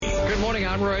morning,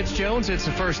 I'm Royce Jones. It's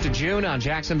the 1st of June on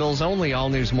Jacksonville's only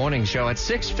all-news morning show. At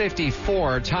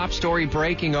 6:54, top story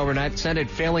breaking overnight, Senate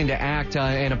failing to act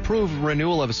and approve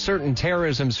renewal of a certain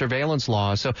terrorism surveillance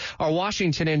law. So our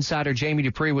Washington insider, Jamie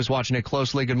Dupree, was watching it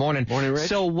closely. Good morning. Morning, Rich.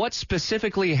 So what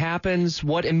specifically happens?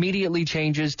 What immediately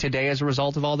changes today as a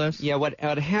result of all this? Yeah, what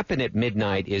happened at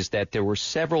midnight is that there were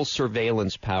several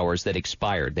surveillance powers that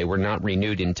expired. They were not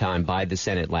renewed in time by the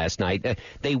Senate last night.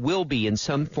 They will be in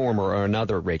some form or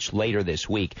another, Rich, later this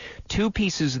week. Two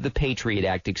pieces of the Patriot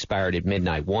Act expired at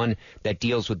midnight. One that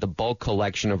deals with the bulk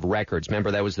collection of records.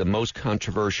 Remember, that was the most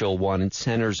controversial one. It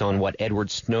centers on what Edward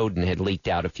Snowden had leaked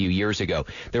out a few years ago.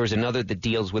 There was another that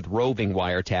deals with roving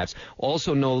wiretaps.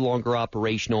 Also no longer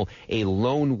operational, a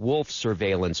lone wolf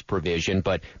surveillance provision.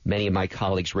 But many of my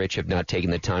colleagues, Rich, have not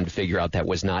taken the time to figure out that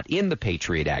was not in the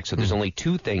Patriot Act. So there's only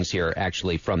two things here,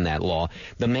 actually, from that law.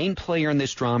 The main player in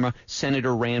this drama,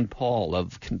 Senator Rand Paul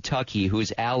of Kentucky,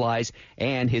 whose allies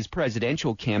and his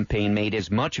presidential campaign made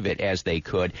as much of it as they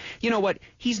could. You know what?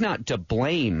 He's not to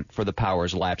blame for the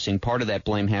powers lapsing. Part of that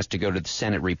blame has to go to the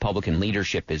Senate Republican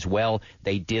leadership as well.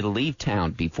 They did leave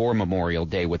town before Memorial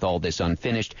Day with all this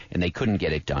unfinished, and they couldn't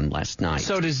get it done last night.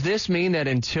 So does this mean that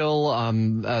until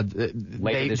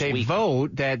they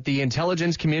vote, that the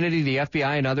intelligence community, the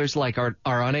FBI and others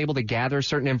are unable to gather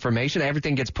certain information?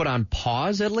 Everything gets put on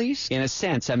pause, at least? In a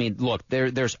sense. I mean, look,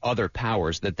 there's other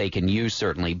powers that they can use,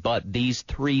 certainly, but these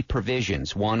three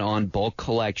provisions, one on bulk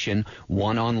collection,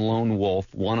 one on lone wolf,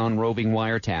 one on roving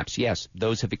wiretaps, yes,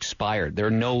 those have expired. They're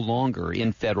no longer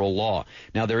in federal law.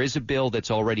 Now, there is a bill that's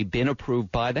already been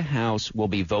approved by the House, will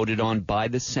be voted on by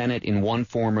the Senate in one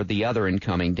form or the other in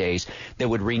coming days, that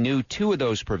would renew two of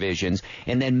those provisions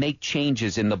and then make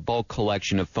changes in the bulk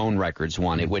collection of phone records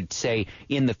one. It would say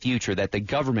in the future that the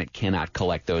government cannot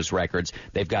collect those records.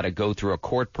 They've got to go through a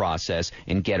court process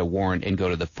and get a warrant and go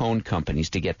to the phone companies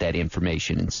to get that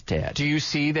information instead. Do you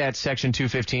see that Section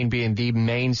 215 being the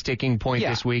main sticking point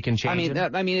this week in changing?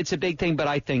 I mean, it's a big thing, but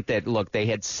I think that, look, they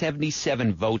had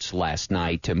 77 votes last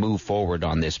night to move forward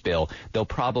on this bill. There'll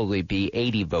probably be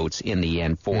 80 votes in the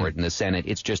end for it in the Senate.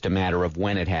 It's just a matter of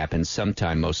when it happens,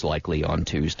 sometime most likely on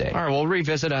Tuesday. All right, we'll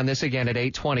revisit on this again at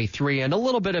 8:23, and a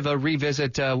little bit of a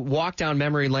revisit, walk down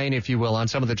memory lane, if you will, on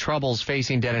some of the troubles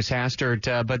facing Dennis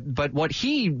Hastert, but what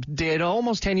he did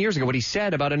almost 10 years ago, what he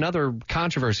said about another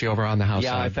controversy over on the House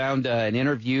side. I found an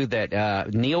interview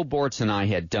that Neil Bortz and I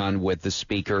had done with the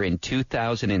Speaker in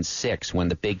 2006 when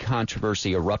the big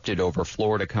controversy erupted over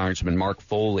Florida Congressman Mark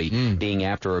Foley being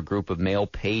after a group of male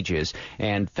pages,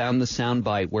 and found the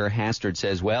soundbite where Hastert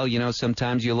says, well, you know,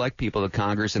 sometimes you elect people to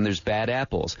Congress and there's bad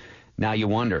apples. Now you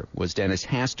wonder, was Dennis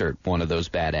Hastert one of those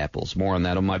bad apples? More on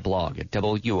that on my blog at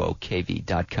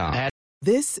WOKV.com.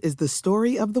 This is the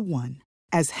story of the one.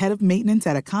 As head of maintenance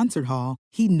at a concert hall,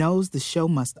 he knows the show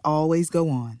must always go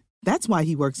on. That's why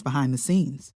he works behind the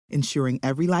scenes, ensuring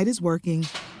every light is working,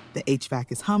 the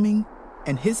HVAC is humming,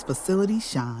 and his facility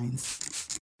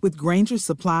shines. With Grainger's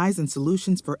supplies and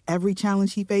solutions for every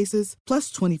challenge he faces,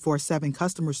 plus 24/7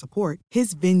 customer support,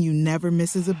 his venue never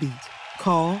misses a beat.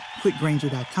 Call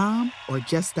quickgrainger.com or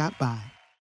just stop by.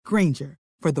 Grainger,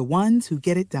 for the ones who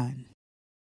get it done.